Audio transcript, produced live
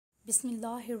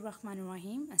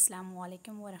Bismillahirrahmanirrahim. Assalamu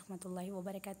alaikum wa rahmatullahi wa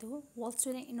barakatuh. Well,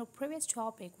 student, in our previous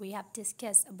topic, we have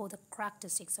discussed about the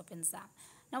characteristics of enzyme.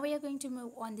 Now we are going to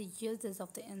move on the uses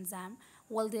of the enzyme.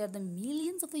 Well, there are the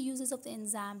millions of the uses of the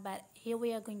enzyme, but here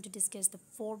we are going to discuss the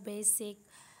four basic,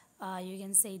 you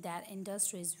can say that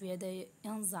industries where the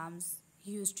enzymes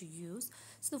used to use.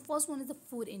 So the first one is the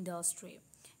food industry.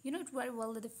 You know it very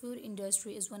well that the food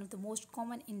industry is one of the most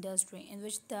common industry in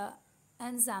which the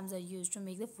enzymes are used to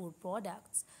make the food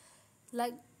products.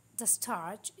 Like the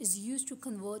starch is used to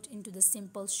convert into the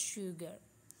simple sugar.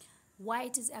 Why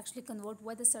it is actually convert?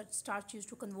 Why the starch used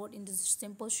to convert into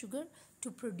simple sugar to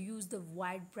produce the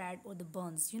white bread or the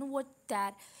buns? You know what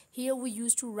that here we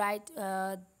used to write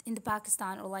in the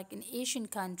Pakistan or like in Asian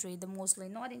country, the mostly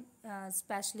not in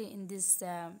especially in this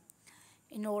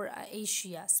in our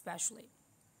Asia especially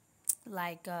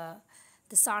like the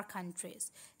SAR countries.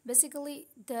 Basically,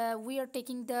 we are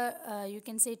taking the you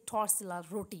can say tortilla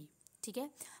roti, okay?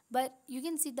 But you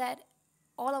can see that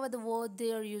all over the world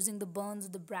they are using the buns,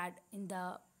 the bread in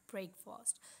the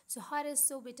breakfast. So how it is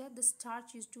so better? The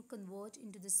starch used to convert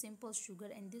into the simple sugar,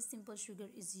 and this simple sugar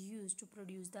is used to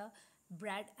produce the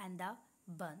bread and the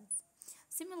buns.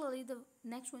 Similarly, the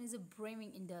next one is the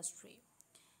brewing industry.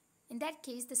 In that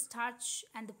case, the starch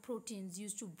and the proteins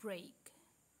used to break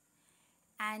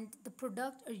and the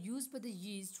product are used by the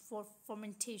yeast for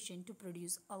fermentation to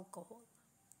produce alcohol.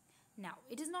 Now,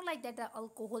 it is not like that the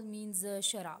alcohol means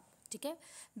sharab. Okay?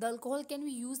 The alcohol can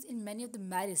be used in many of the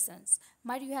medicines.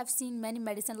 Might you have seen many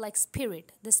medicine like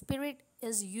spirit. The spirit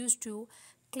is used to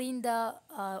clean the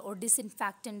or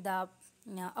disinfectant the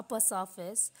upper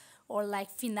surface or like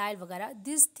phenyl vagara.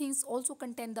 These things also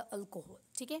contain the alcohol.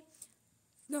 Okay?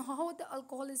 Now, how the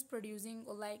alcohol is producing,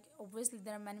 or like obviously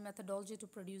there are many methodology to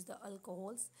produce the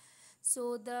alcohols.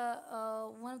 So the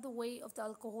one of the way of the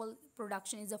alcohol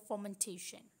production is a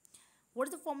fermentation. What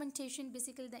is the fermentation?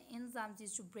 Basically, the enzymes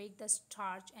used to break the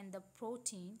starch and the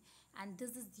protein, and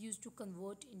this is used to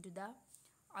convert into the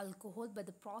alcohol by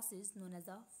the process known as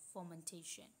a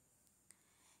fermentation.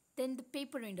 Then the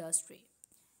paper industry.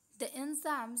 The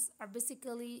enzymes are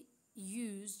basically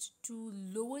used to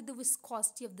lower the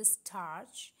viscosity of the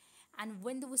starch, and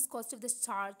when the viscosity of the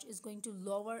starch is going to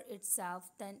lower itself,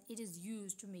 then it is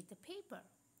used to make the paper.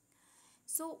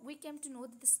 So we came to know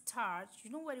that the starch,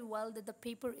 you know very well that the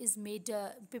paper is made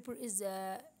paper is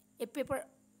a paper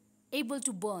able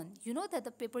to burn. You know that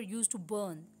the paper used to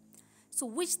burn. So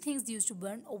which things used to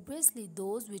burn? Obviously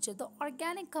those which are the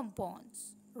organic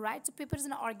compounds, right? So paper is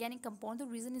an organic compound. The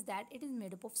reason is that it is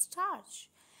made up of starch.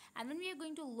 And when we are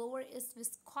going to lower its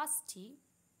viscosity,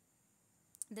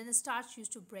 then the starch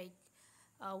used to break.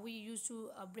 We used to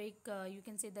break, you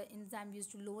can say the enzyme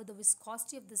used to lower the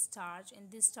viscosity of the starch, and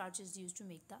this starch is used to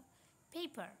make the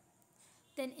paper.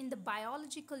 Then in the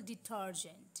biological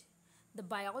detergent, the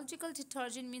biological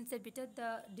detergent means that better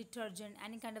the detergent,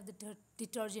 any kind of the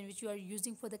detergent which you are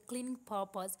using for the cleaning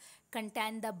purpose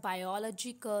contain the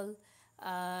biological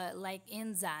like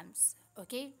enzymes.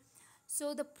 Okay,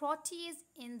 so the protease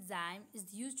enzyme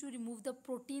is used to remove the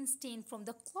protein stain from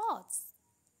the cloths.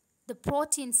 The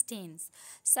protein stains.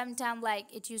 Sometimes like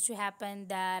it used to happen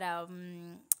that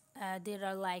there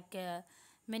are like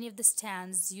many of the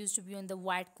stands used to be on the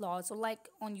white cloths or like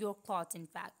on your cloth in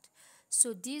fact.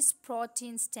 So these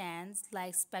protein stands,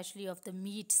 like especially of the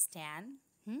meat stand,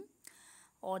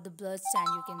 or the blood stand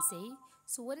you can say.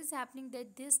 So what is happening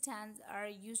that these stands are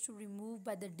used to remove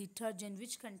by the detergent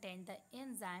which contain the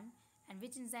enzyme, and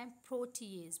which enzyme?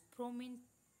 Protease. Pro mean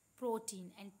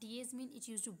protein and tase mean it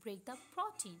used to break the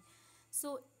protein.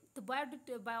 So the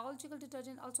biological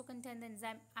detergent also contain the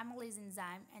enzyme amylase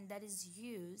enzyme, and that is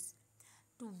used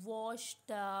to wash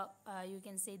the you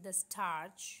can say the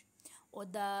starch or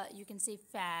the you can say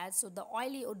fats or the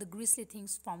oily or the greasy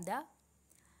things from the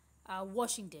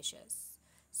washing dishes.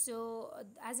 So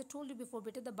as I told you before,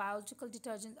 better the biological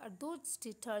detergents are those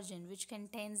detergent which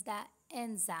contains the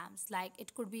enzymes. Like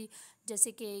it could be just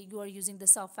like you are using the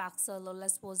surf excel, or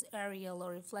let's suppose Ariel,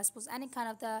 or if let's suppose any kind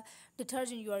of the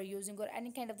detergent you are using, or any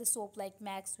kind of the soap like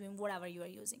Max Vim, whatever you are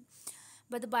using.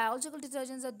 But the biological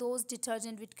detergents are those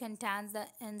detergent which contains the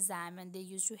enzyme, and they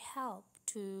used to help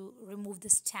to remove the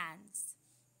stains.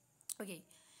 Okay,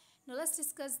 now let's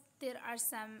discuss. There are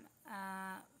some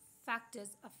factors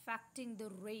affecting the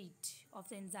rate of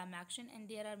the enzyme action, and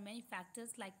there are many factors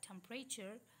like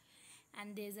temperature,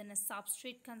 and there's a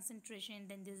substrate concentration,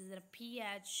 then this is a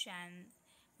pH, and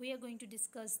we are going to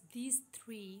discuss these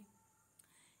three,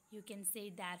 you can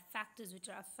say that factors which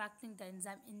are affecting the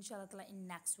enzyme inshallah in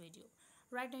next video.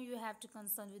 Right now you have to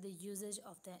concern with the usage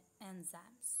of the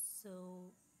enzymes.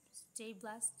 So stay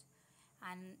blessed,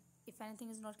 and If anything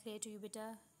is not clear to you,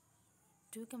 better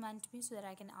do comment me so that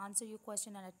I can answer your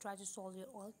question and I try to solve your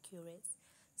all queries.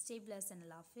 Stay blessed and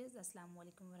Allah Hafiz. Assalamu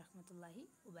alaikum wa rahmatullahi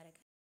wa barakatuh.